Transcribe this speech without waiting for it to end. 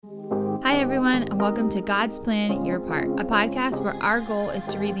Hi, everyone, and welcome to God's Plan, Your Part, a podcast where our goal is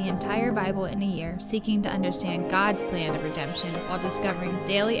to read the entire Bible in a year, seeking to understand God's plan of redemption while discovering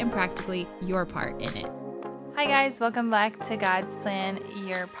daily and practically your part in it. Hi, guys. Welcome back to God's Plan,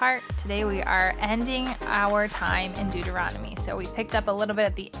 Your Part. Today we are ending our time in Deuteronomy. So we picked up a little bit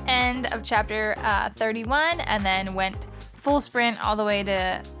at the end of chapter 31 and then went full sprint all the way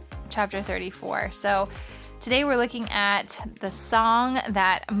to chapter 34. So today we're looking at the song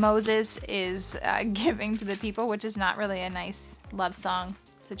that Moses is giving to the people, which is not really a nice love song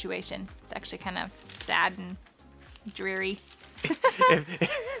situation. It's actually kind of sad and dreary.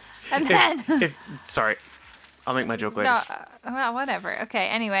 Sorry, I'll make my joke later. No, well, whatever. Okay,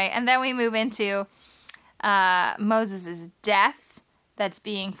 anyway. And then we move into Moses' death that's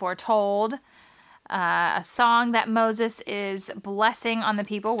being foretold. A song that Moses is blessing on the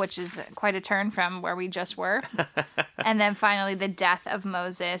people, which is quite a turn from where we just were. And then finally the death of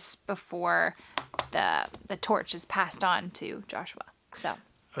Moses before the torch is passed on to Joshua. So I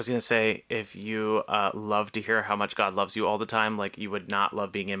was going to say, if you love to hear how much God loves you all the time, like you would not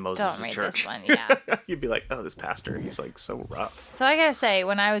love being in Moses' don't read church. This one, yeah. You'd be like, oh, this pastor, he's like so rough. So I got to say,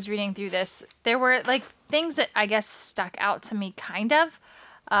 when I was reading through this, there were like things that I guess stuck out to me kind of.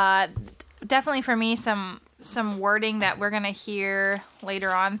 Definitely for me, some wording that we're going to hear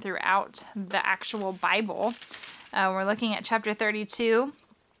later on throughout the actual Bible. We're looking at chapter 32.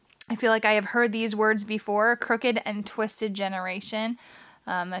 I feel like I have heard these words before, crooked and twisted generation.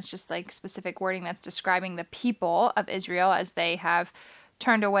 That's just like specific wording that's describing the people of Israel as they have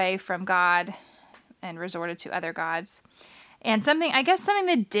turned away from God and resorted to other gods. And something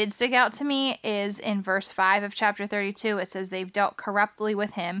that did stick out to me is in verse 5 of chapter 32, it says they've dealt corruptly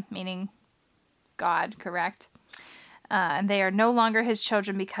with him, meaning God, correct? And they are no longer his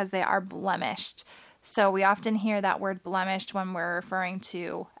children because they are blemished. So we often hear that word blemished when we're referring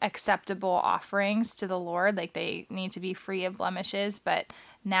to acceptable offerings to the Lord, like they need to be free of blemishes, but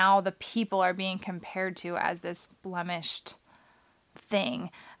now the people are being compared to as this blemished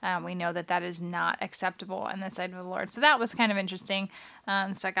thing. We know that is not acceptable in the sight of the Lord. So that was kind of interesting,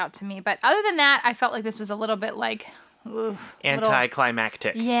 stuck out to me. But other than that, I felt like this was a little bit like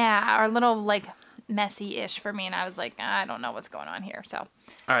anticlimactic. Or a little like messy-ish for me, and I was like, I don't know what's going on here. So,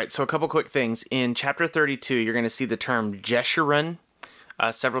 all right, so a couple quick things. In chapter 32, you're going to see the term Jeshurun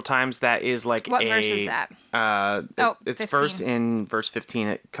several times. That is like what verse is that? It's 15. First in verse 15.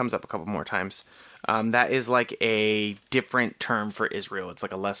 It comes up a couple more times. That is like a different term for Israel. It's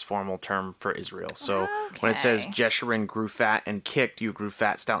like a less formal term for Israel. So when it says Jeshurun grew fat and kicked, you grew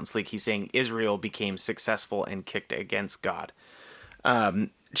fat, stout, and sleek, he's saying Israel became successful and kicked against God.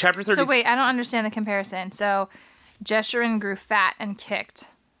 Chapter 30. So wait, I don't understand the comparison. So Jeshurun grew fat and kicked,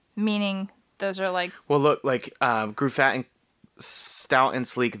 meaning those are like... Well, look, like grew fat and stout and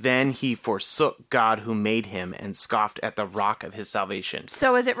sleek, then he forsook God who made him and scoffed at the rock of his salvation.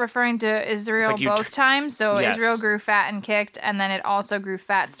 So is it referring to Israel both times? So yes. Israel grew fat and kicked, and then it also grew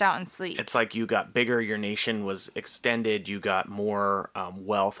fat, stout, and sleek. It's like you got bigger, your nation was extended, you got more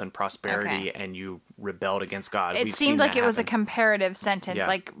wealth and prosperity, and you rebelled against God. It seemed like it was a comparative sentence,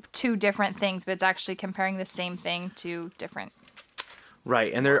 like two different things, but it's actually comparing the same thing to different.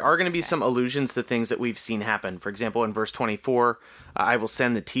 Right, and there are going to be some allusions to things that we've seen happen. For example, in verse 24, I will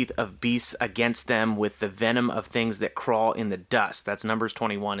send the teeth of beasts against them with the venom of things that crawl in the dust. That's Numbers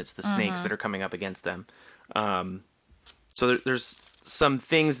 21. It's the snakes that are coming up against them. So there's some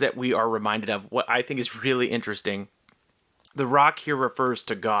things that we are reminded of. What I think is really interesting, the rock here refers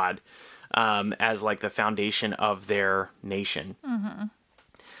to God as like the foundation of their nation. Mm-hmm.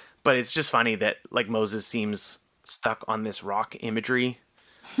 But it's just funny that like Moses seems stuck on this rock imagery.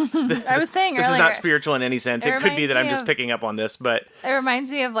 I was saying this earlier, is not spiritual in any sense. It could be that I'm just picking up on this, but it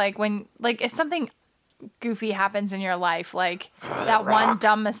reminds me of like when, like if something goofy happens in your life, like that one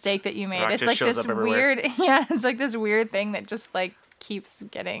dumb mistake that you made. It's like this weird, it's like this weird thing that just like keeps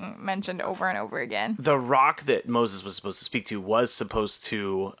getting mentioned over and over again. The rock that Moses was supposed to speak to was supposed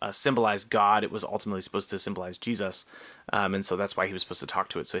to symbolize God. It was ultimately supposed to symbolize Jesus. And so that's why he was supposed to talk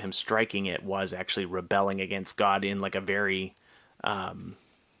to it. So him striking it was actually rebelling against God in like a very, what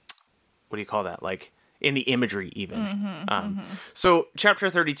do you call that? Like in the imagery even. So chapter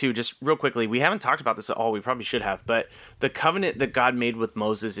 32, just real quickly, we haven't talked about this at all. We probably should have, but the covenant that God made with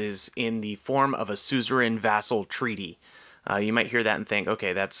Moses is in the form of a suzerain vassal treaty. You might hear that and think,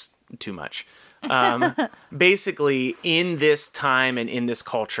 okay, that's too much. Basically, in this time and in this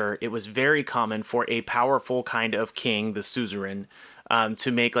culture, it was very common for a powerful kind of king, the suzerain,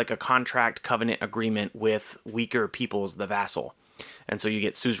 to make like a contract covenant agreement with weaker peoples, the vassal. And so you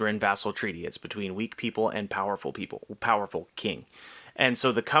get suzerain vassal treaty. It's between weak people and powerful king. And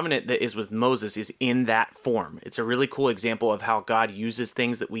so the covenant that is with Moses is in that form. It's a really cool example of how God uses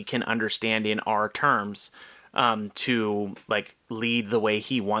things that we can understand in our terms to like lead the way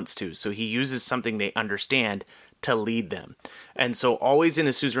he wants to. So he uses something they understand to lead them. And so always in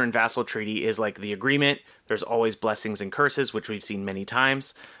the suzerain vassal treaty is like the agreement. There's always blessings and curses, which we've seen many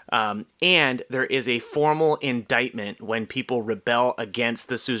times. And there is a formal indictment when people rebel against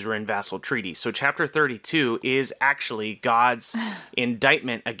the suzerain vassal treaty. So chapter 32 is actually God's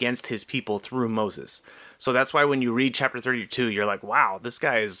indictment against his people through Moses. So that's why when you read chapter 32, you're like, wow, this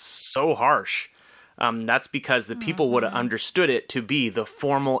guy is so harsh. That's because the people would have understood it to be the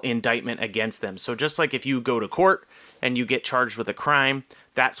formal indictment against them. So just like if you go to court and you get charged with a crime,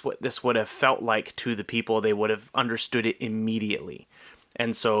 that's what this would have felt like to the people. They would have understood it immediately.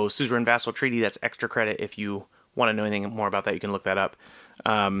 And so suzerain vassal treaty, that's extra credit. If you want to know anything more about that, you can look that up.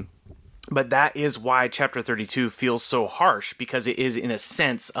 But that is why chapter 32 feels so harsh, because it is, in a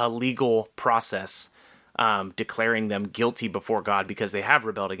sense, a legal process declaring them guilty before God because they have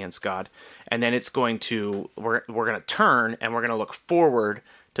rebelled against God. And then it's going to, we're going to turn and we're going to look forward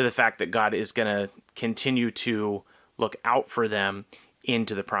to the fact that God is going to continue to look out for them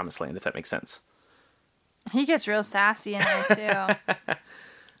into the promised land, if that makes sense. He gets real sassy in there too.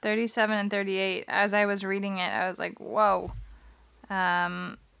 37 and 38. As I was reading it, I was like, whoa.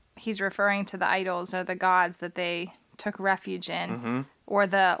 He's referring to the idols or the gods that they took refuge in, or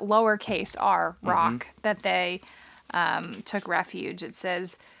the lowercase r rock that they took refuge. It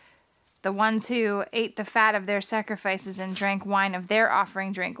says, the ones who ate the fat of their sacrifices and drank wine of their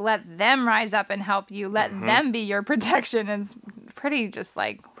offering drink, let them rise up and help you. Let them be your protection. And it's pretty just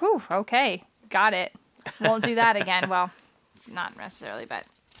like, whew, okay, got it. Won't do that again. Well, not necessarily, but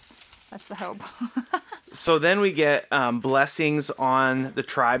that's the hope. So then we get blessings on the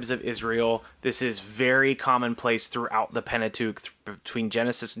tribes of Israel. This is very commonplace throughout the Pentateuch, between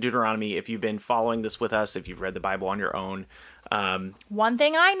Genesis and Deuteronomy. If you've been following this with us, if you've read the Bible on your own. One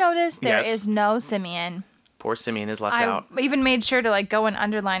thing I noticed, there is no Simeon. Poor Simeon is left out. I even made sure to like go and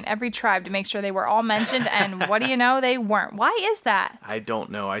underline every tribe to make sure they were all mentioned, and what do you know, they weren't. Why is that? I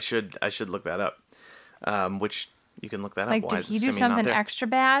don't know. I should look that up. Which you can look that like, up. Why did he do something extra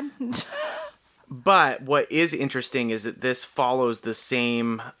bad? But what is interesting is that this follows the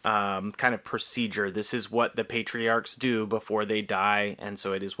same kind of procedure. This is what the patriarchs do before they die, and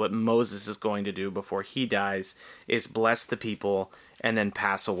so it is what Moses is going to do before he dies, is bless the people and then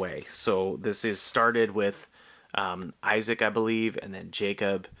pass away. So this is started with Isaac, I believe, and then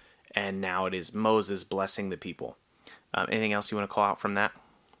Jacob, and now it is Moses blessing the people. Anything else you want to call out from that?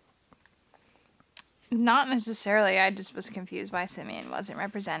 Not necessarily. I just was confused why Simeon wasn't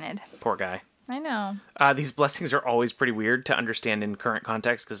represented. Poor guy. I know. These blessings are always pretty weird to understand in current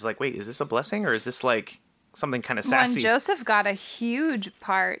context, because like, wait, is this a blessing or is this like something kind of sassy? Well, Joseph got a huge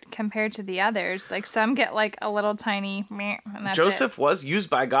part compared to the others. Like some get like a little tiny meh, and that's Joseph it. was used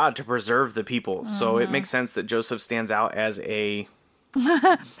by God to preserve the people, so it makes sense that Joseph stands out as a...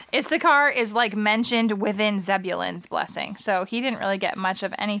 Issachar is like mentioned within Zebulun's blessing, so he didn't really get much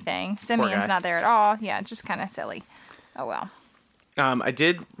of anything. Simeon's not there at all. Yeah, just kind of silly. Oh well. I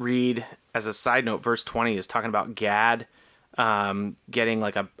did read, as a side note, verse 20 is talking about Gad getting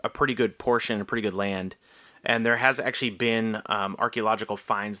like a pretty good portion, a pretty good land. And there has actually been archaeological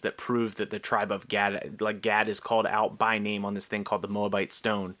finds that prove that the tribe of Gad, like Gad is called out by name on this thing called the Moabite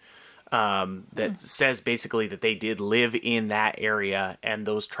stone, that says basically that they did live in that area and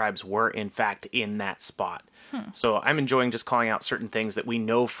those tribes were in fact in that spot. So I'm enjoying just calling out certain things that we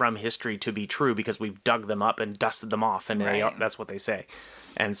know from history to be true because we've dug them up and dusted them off, and that's what they say.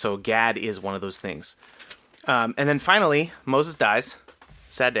 And so Gad is one of those things. And then finally, Moses dies.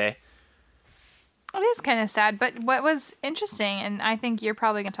 Sad day. It is kind of sad, but what was interesting, and I think you're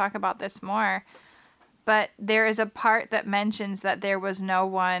probably going to talk about this more, but there is a part that mentions that there was no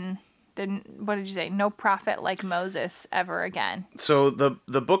one... what did you say? No prophet like Moses ever again. So the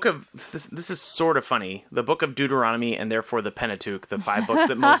book of... This is sort of funny. The book of Deuteronomy, and therefore the Pentateuch, the 5 books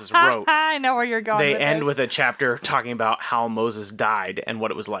that Moses wrote... I know where you're going They with end this. with a chapter talking about how Moses died and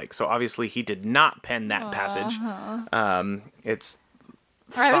what it was like. So obviously he did not pen that passage. It's...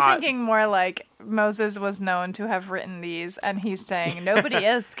 I was thinking more like Moses was known to have written these, and he's saying nobody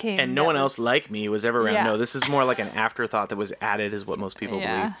else came. And no one else like me was ever around. Yeah. No, this is more like an afterthought that was added, is what most people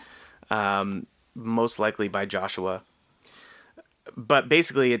believe. Most likely by Joshua. But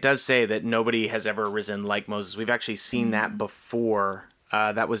basically, it does say that nobody has ever risen like Moses. We've actually seen that before.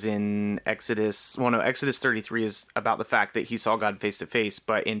 That was in Exodus. Well, no, Exodus 33 is about the fact that he saw God face to face.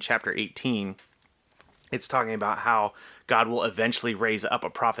 But in chapter 18, It's talking about how God will eventually raise up a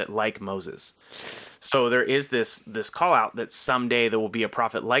prophet like Moses. So there is this call out that someday there will be a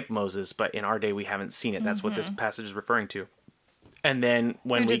prophet like Moses, but in our day we haven't seen it. That's what this passage is referring to. And then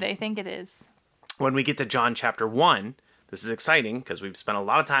Who do they think it is? When we get to John chapter 1, this is exciting because we've spent a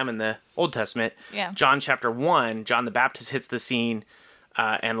lot of time in the Old Testament. Yeah. John chapter 1, John the Baptist hits the scene,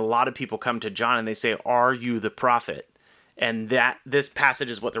 and a lot of people come to John and they say, "Are you the prophet?" And this passage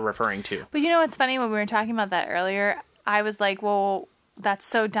is what they're referring to. But you know what's funny? When we were talking about that earlier, I was like, well, that's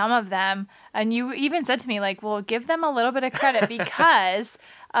so dumb of them. And you even said to me, like, well, give them a little bit of credit because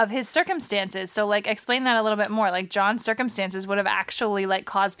of his circumstances. So, like, explain that a little bit more. Like, John's circumstances would have actually, like,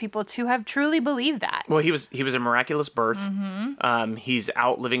 caused people to have truly believed that. Well, he was a miraculous birth. Mm-hmm. He's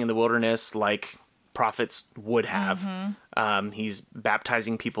out living in the wilderness like prophets would have. Mm-hmm. He's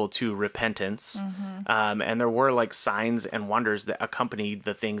baptizing people to repentance. Mm-hmm. And there were like signs and wonders that accompanied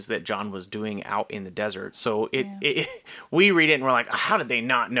the things that John was doing out in the desert. So we read it and we're like, how did they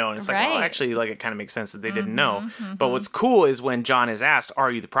not know? And it's like, right. oh, actually, like it kind of makes sense that they didn't know. Mm-hmm. But what's cool is when John is asked, "Are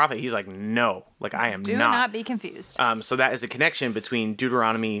you the prophet?" He's like, "No, like I am not." Do not be confused. So that is a connection between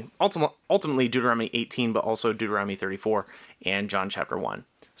Deuteronomy, ultimately Deuteronomy 18, but also Deuteronomy 34 and John chapter 1.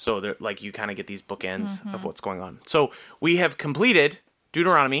 So like you kind of get these bookends of what's going on. So we have completed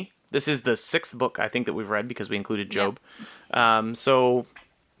Deuteronomy. This is the 6th book, I think, that we've read because we included Job. Yep. So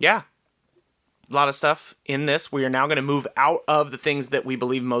yeah, a lot of stuff in this. We are now going to move out of the things that we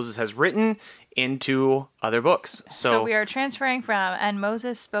believe Moses has written into other books. So we are transferring from, and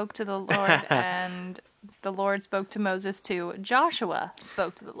Moses spoke to the Lord, and the Lord spoke to Moses, to Joshua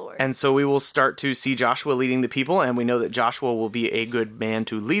spoke to the Lord. And so we will start to see Joshua leading the people, and we know that Joshua will be a good man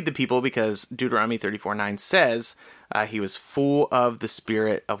to lead the people because Deuteronomy 34:9 says he was full of the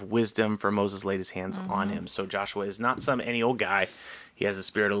spirit of wisdom, for Moses laid his hands on him. So Joshua is not any old guy. He has the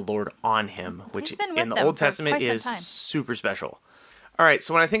spirit of the Lord on him, which in the Old Testament is super special. All right,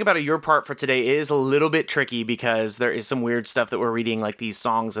 so when I think about your part for today, it is a little bit tricky because there is some weird stuff that we're reading, like these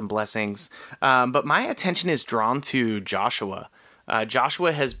songs and blessings. But my attention is drawn to Joshua.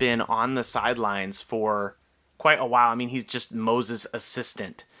 Joshua has been on the sidelines for quite a while. I mean, he's just Moses'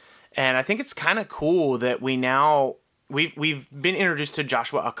 assistant. And I think it's kind of cool that we've been introduced to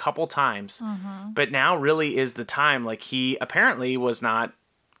Joshua a couple times, but now really is the time. Like, he apparently was not,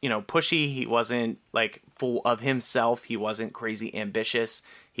 pushy. He wasn't like full of himself. He wasn't crazy ambitious.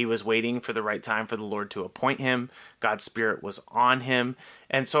 He was waiting for the right time for the Lord to appoint him. God's spirit was on him.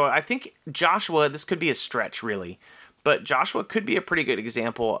 And so I think Joshua, this could be a stretch really, but Joshua could be a pretty good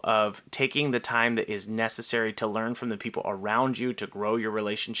example of taking the time that is necessary to learn from the people around you, to grow your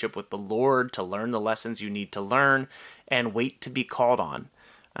relationship with the Lord, to learn the lessons you need to learn, and wait to be called on.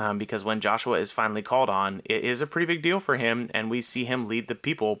 Because when Joshua is finally called on, it is a pretty big deal for him, and we see him lead the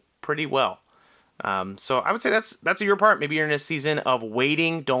people pretty well. So I would say that's your part. Maybe you're in a season of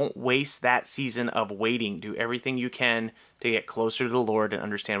waiting. Don't waste that season of waiting. Do everything you can to get closer to the Lord and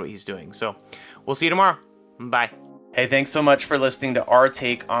understand what he's doing. So we'll see you tomorrow. Bye. Hey, thanks so much for listening to our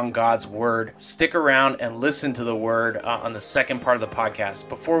take on God's Word. Stick around and listen to the Word on the second part of the podcast.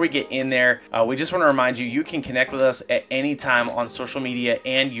 Before we get in there, we just want to remind you, you can connect with us at any time on social media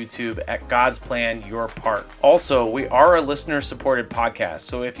and YouTube at God's Plan, Your Part. Also, we are a listener-supported podcast,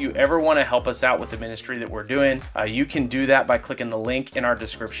 so if you ever want to help us out with the ministry that we're doing, you can do that by clicking the link in our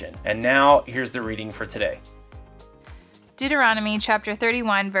description. And now, here's the reading for today. Deuteronomy chapter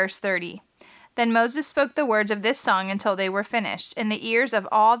 31, verse 30. Then Moses spoke the words of this song until they were finished, in the ears of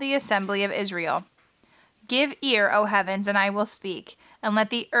all the assembly of Israel. Give ear, O heavens, and I will speak, and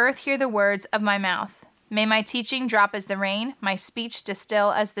let the earth hear the words of my mouth. May my teaching drop as the rain, my speech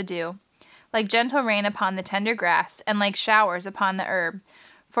distill as the dew, like gentle rain upon the tender grass, and like showers upon the herb.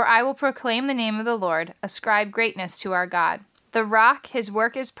 For I will proclaim the name of the Lord, ascribe greatness to our God. The rock, his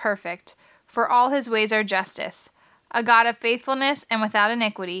work is perfect, for all his ways are justice. A God of faithfulness and without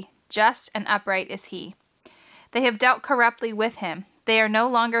iniquity, just and upright is he. They have dealt corruptly with him. They are no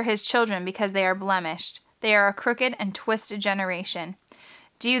longer his children because they are blemished. They are a crooked and twisted generation.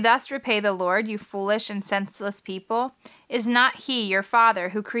 Do you thus repay the Lord, you foolish and senseless people? Is not he your father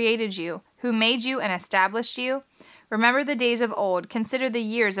who created you, who made you and established you? Remember the days of old. Consider the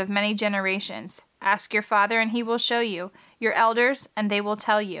years of many generations. Ask your father and he will show you, your elders, and they will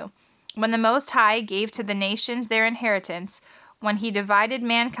tell you. When the Most High gave to the nations their inheritance, when he divided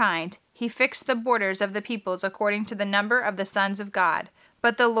mankind, he fixed the borders of the peoples according to the number of the sons of God.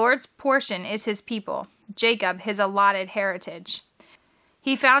 But the Lord's portion is his people, Jacob his allotted heritage.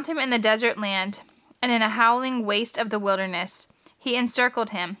 He found him in the desert land, and in a howling waste of the wilderness. He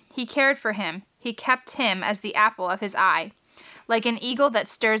encircled him, he cared for him, he kept him as the apple of his eye. Like an eagle that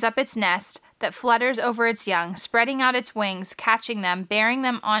stirs up its nest, that flutters over its young, spreading out its wings, catching them, bearing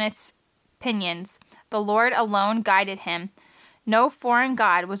them on its pinions. The Lord alone guided him. No foreign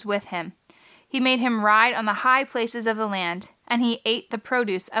god was with him. He made him ride on the high places of the land, and he ate the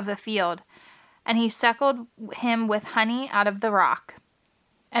produce of the field. And he suckled him with honey out of the rock,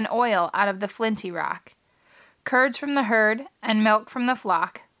 and oil out of the flinty rock, curds from the herd, and milk from the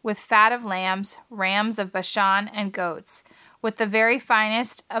flock, with fat of lambs, rams of Bashan, and goats, with the very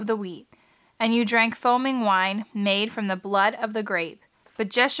finest of the wheat. And you drank foaming wine made from the blood of the grape. But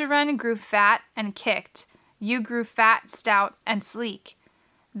Jeshurun grew fat and kicked. You grew fat, stout, and sleek.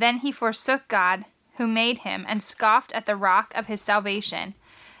 Then he forsook God, who made him, and scoffed at the rock of his salvation.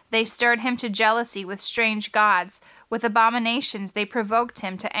 They stirred him to jealousy with strange gods. With abominations they provoked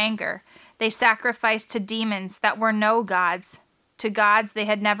him to anger. They sacrificed to demons that were no gods, to gods they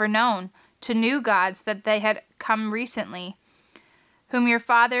had never known, to new gods that they had come recently, whom your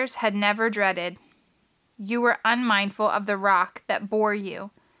fathers had never dreaded. You were unmindful of the rock that bore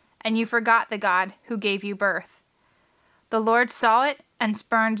you, and you forgot the God who gave you birth. The Lord saw it and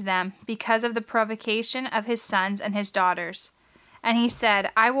spurned them because of the provocation of his sons and his daughters. And he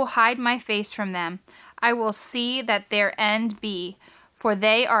said, I will hide my face from them. I will see that their end be, for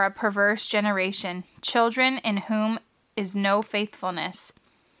they are a perverse generation, children in whom is no faithfulness.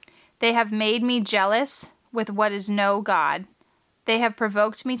 They have made me jealous with what is no God. They have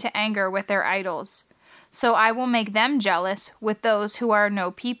provoked me to anger with their idols. So I will make them jealous with those who are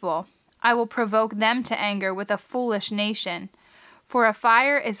no people. I will provoke them to anger with a foolish nation. For a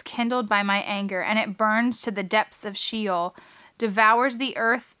fire is kindled by my anger, and it burns to the depths of Sheol, devours the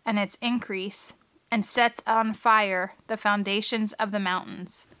earth and its increase, and sets on fire the foundations of the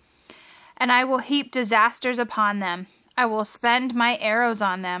mountains. And I will heap disasters upon them. I will spend my arrows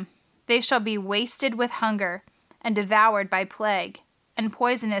on them. They shall be wasted with hunger, and devoured by plague, and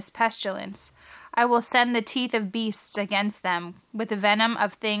poisonous pestilence. I will send the teeth of beasts against them, with the venom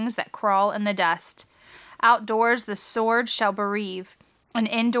of things that crawl in the dust. Outdoors the sword shall bereave, and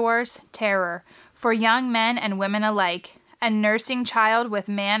indoors terror, for young men and women alike, and nursing child with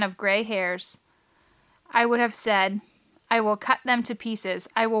man of gray hairs. I would have said, I will cut them to pieces,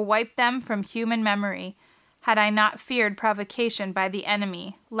 I will wipe them from human memory, had I not feared provocation by the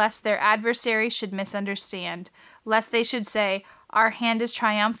enemy, lest their adversary should misunderstand, lest they should say, Our hand is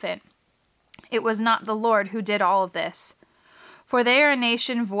triumphant. It was not the Lord who did all of this. For they are a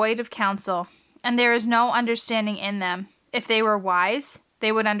nation void of counsel, and there is no understanding in them. If they were wise,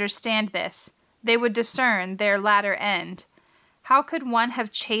 they would understand this. They would discern their latter end. How could one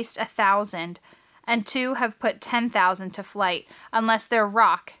have chased 1,000, and two have put 10,000 to flight, unless their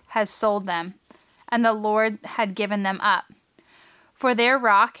rock has sold them, and the Lord had given them up? For their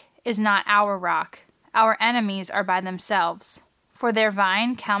rock is not our rock. Our enemies are by themselves. For their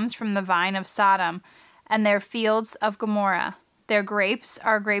vine comes from the vine of Sodom, and their fields of Gomorrah. Their grapes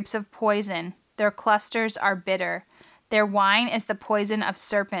are grapes of poison. Their clusters are bitter. Their wine is the poison of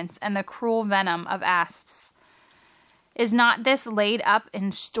serpents, and the cruel venom of asps. Is not this laid up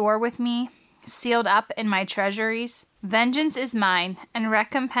in store with me, sealed up in my treasuries? Vengeance is mine, and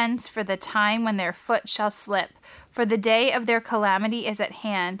recompense for the time when their foot shall slip. For the day of their calamity is at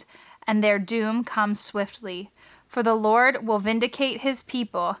hand, and their doom comes swiftly. For the Lord will vindicate his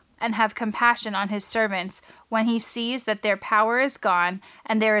people, and have compassion on his servants, when he sees that their power is gone,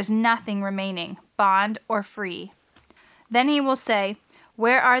 and there is nothing remaining, bond or free. Then he will say,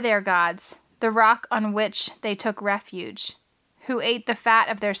 Where are their gods, the rock on which they took refuge, who ate the fat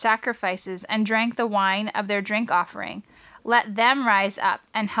of their sacrifices, and drank the wine of their drink offering? Let them rise up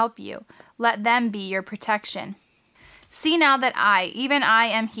and help you. Let them be your protection. See now that I, even I,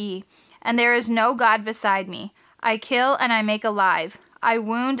 am he, and there is no God beside me. I kill and I make alive. I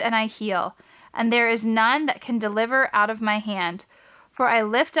wound and I heal, and there is none that can deliver out of my hand. For I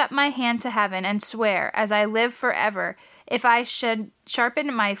lift up my hand to heaven and swear, as I live forever, if I should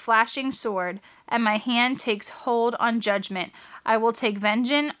sharpen my flashing sword, and my hand takes hold on judgment, I will take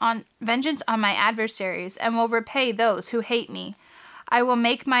vengeance on my adversaries, and will repay those who hate me. I will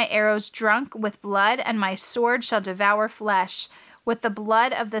make my arrows drunk with blood, and my sword shall devour flesh, with the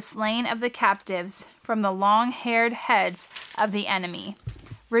blood of the slain of the captives, from the long-haired heads of the enemy.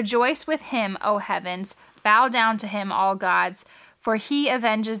 Rejoice with him, O heavens, bow down to him, all gods, for he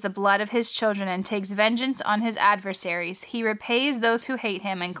avenges the blood of his children and takes vengeance on his adversaries. He repays those who hate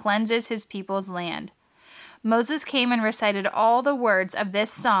him and cleanses his people's land. Moses came and recited all the words of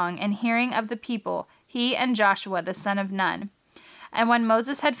this song in hearing of the people, he and Joshua the son of Nun. And when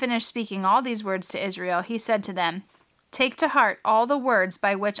Moses had finished speaking all these words to Israel, he said to them, Take to heart all the words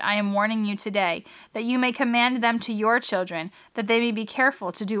by which I am warning you today, that you may command them to your children, that they may be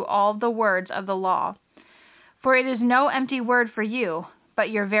careful to do all the words of the law. For it is no empty word for you, but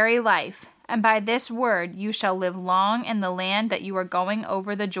your very life, and by this word you shall live long in the land that you are going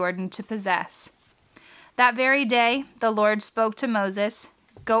over the Jordan to possess. That very day the Lord spoke to Moses,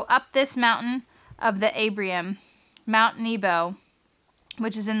 Go up this mountain of the Abiram, Mount Nebo,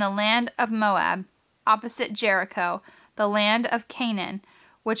 which is in the land of Moab, opposite Jericho, the land of Canaan,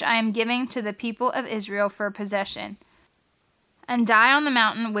 which I am giving to the people of Israel for possession. And die on the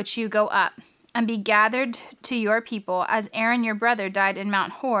mountain which you go up, and be gathered to your people, as Aaron your brother died in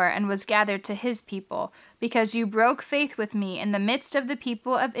Mount Hor, and was gathered to his people, because you broke faith with me in the midst of the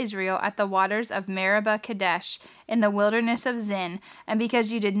people of Israel at the waters of Meribah Kadesh, in the wilderness of Zin, and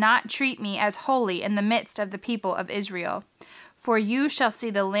because you did not treat me as holy in the midst of the people of Israel. For you shall see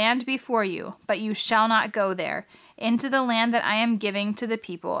the land before you, but you shall not go there, into the land that I am giving to the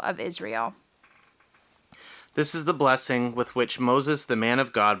people of Israel. This is the blessing with which Moses, the man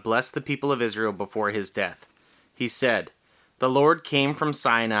of God, blessed the people of Israel before his death. He said, The Lord came from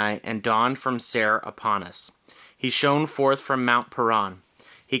Sinai and dawned from Seir upon us. He shone forth from Mount Paran.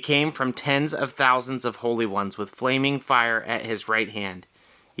 He came from tens of thousands of holy ones with flaming fire at his right hand.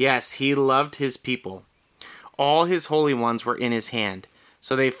 Yes, he loved his people. All his holy ones were in his hand,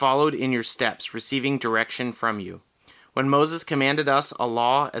 so they followed in your steps, receiving direction from you. When Moses commanded us a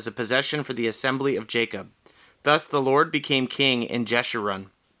law as a possession for the assembly of Jacob, thus the Lord became king in Jeshurun,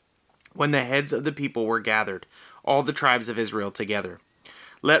 when the heads of the people were gathered, all the tribes of Israel together.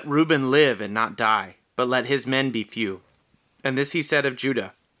 Let Reuben live and not die, but let his men be few. And this he said of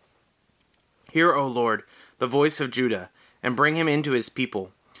Judah, Hear, O Lord, the voice of Judah, and bring him into his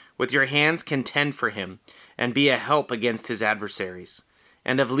people. With your hands contend for him, and be a help against his adversaries.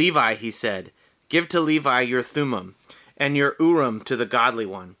 And of Levi he said, Give to Levi your Thummim, and your Urim to the godly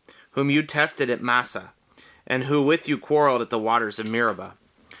one, whom you tested at Massah, and who with you quarreled at the waters of Meribah.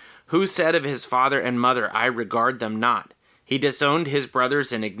 Who said of his father and mother, I regard them not? He disowned his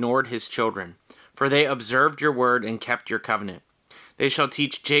brothers and ignored his children, for they observed your word and kept your covenant. They shall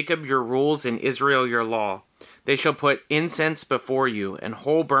teach Jacob your rules and Israel your law. They shall put incense before you and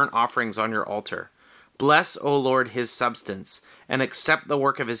whole burnt offerings on your altar. Bless, O Lord, his substance, and accept the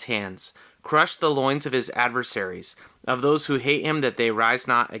work of his hands. Crush the loins of his adversaries, of those who hate him, that they rise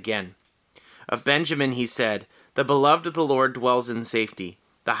not again. Of Benjamin he said, The beloved of the Lord dwells in safety.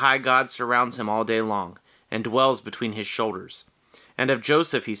 The high God surrounds him all day long, and dwells between his shoulders. And of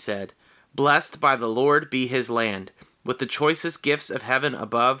Joseph he said, Blessed by the Lord be his land, with the choicest gifts of heaven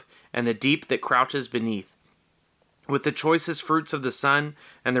above, and the deep that crouches beneath, with the choicest fruits of the sun,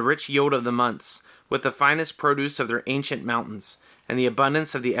 and the rich yield of the months, with the finest produce of their ancient mountains, and the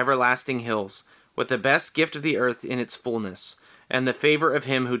abundance of the everlasting hills, with the best gift of the earth in its fullness, and the favor of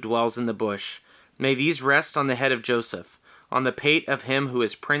him who dwells in the bush. May these rest on the head of Joseph, on the pate of him who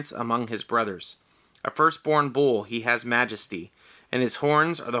is prince among his brothers. A firstborn bull he has majesty, and his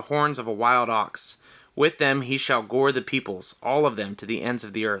horns are the horns of a wild ox. With them he shall gore the peoples, all of them to the ends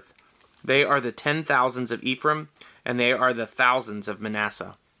of the earth. They are the 10,000s of Ephraim, and they are the thousands of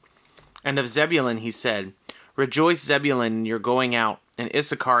Manasseh. And of Zebulun he said, Rejoice, Zebulun, in your going out, and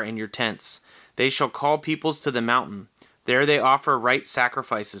Issachar in your tents. They shall call peoples to the mountain. There they offer right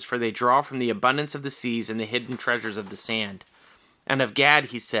sacrifices, for they draw from the abundance of the seas and the hidden treasures of the sand. And of Gad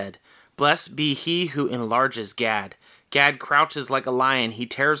he said, Blessed be he who enlarges Gad. Gad crouches like a lion, he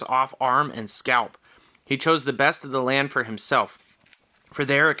tears off arm and scalp. He chose the best of the land for himself, for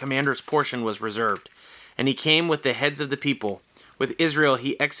there a commander's portion was reserved. And he came with the heads of the people. With Israel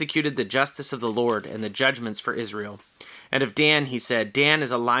he executed the justice of the Lord and the judgments for Israel. And of Dan he said, Dan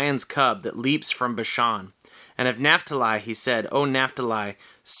is a lion's cub that leaps from Bashan. And of Naphtali he said, O Naphtali,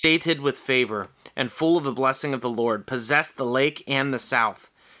 sated with favor, and full of the blessing of the Lord, possess the lake and the south.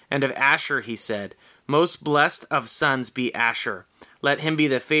 And of Asher he said, Most blessed of sons be Asher. Let him be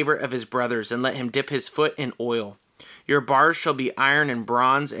the favorite of his brothers, and let him dip his foot in oil. Your bars shall be iron and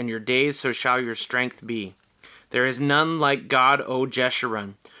bronze, and your days so shall your strength be. There is none like God, O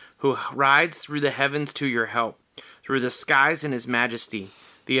Jeshurun, who rides through the heavens to your help, through the skies in his majesty.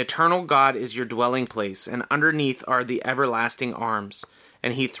 The eternal God is your dwelling place, and underneath are the everlasting arms.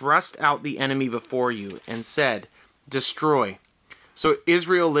 And he thrust out the enemy before you, and said, Destroy. So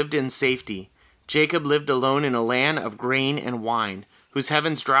Israel lived in safety. Jacob lived alone in a land of grain and wine, whose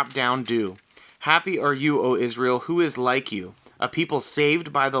heavens drop down dew. Happy are you, O Israel, who is like you, a people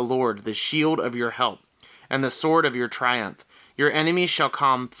saved by the Lord, the shield of your help, and the sword of your triumph. Your enemies shall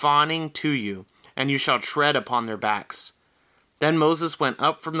come fawning to you, and you shall tread upon their backs. Then Moses went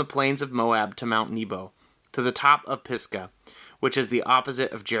up from the plains of Moab to Mount Nebo, to the top of Pisgah, which is the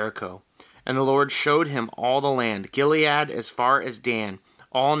opposite of Jericho. And the Lord showed him all the land, Gilead as far as Dan,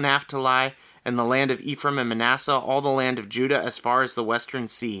 all Naphtali, and the land of Ephraim and Manasseh, all the land of Judah as far as the western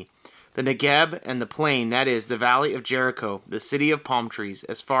sea, the Negeb and the plain, that is, the valley of Jericho, the city of palm trees,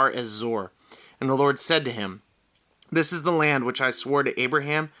 as far as Zor. And the Lord said to him, This is the land which I swore to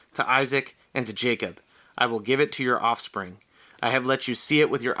Abraham, to Isaac, and to Jacob. I will give it to your offspring. I have let you see it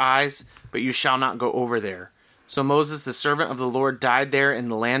with your eyes, but you shall not go over there. So Moses, the servant of the Lord, died there in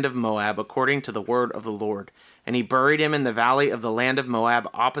the land of Moab, according to the word of the Lord. And he buried him in the valley of the land of Moab,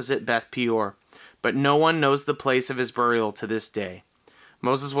 opposite Beth Peor. But no one knows the place of his burial to this day.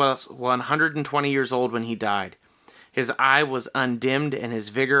 Moses was 120 years old when he died. His eye was undimmed and his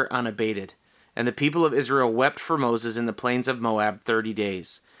vigor unabated. And the people of Israel wept for Moses in the plains of Moab 30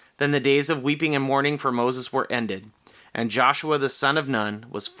 days. Then the days of weeping and mourning for Moses were ended. And Joshua the son of Nun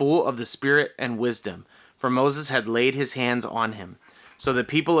was full of the Spirit and wisdom, for Moses had laid his hands on him. So the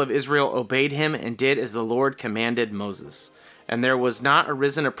people of Israel obeyed him and did as the Lord commanded Moses. And there was not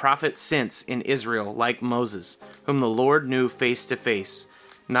arisen a prophet since in Israel like Moses, whom the Lord knew face to face.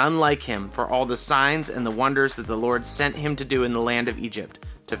 None like him, for all the signs and the wonders that the Lord sent him to do in the land of Egypt,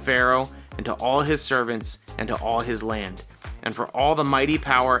 to Pharaoh, and to all his servants, and to all his land, and for all the mighty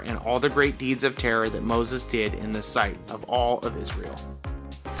power and all the great deeds of terror that Moses did in the sight of all of Israel.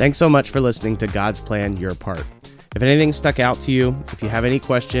 Thanks so much for listening to God's Plan, Your Part. If anything stuck out to you, if you have any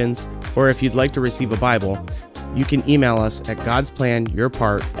questions, or if you'd like to receive a Bible, you can email us at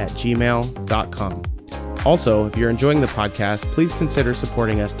godsplанyourpart@gmail.com. Also, if you're enjoying the podcast, please consider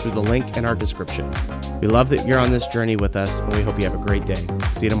supporting us through the link in our description. We love that you're on this journey with us, and we hope you have a great day.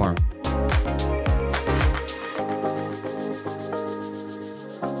 See you tomorrow.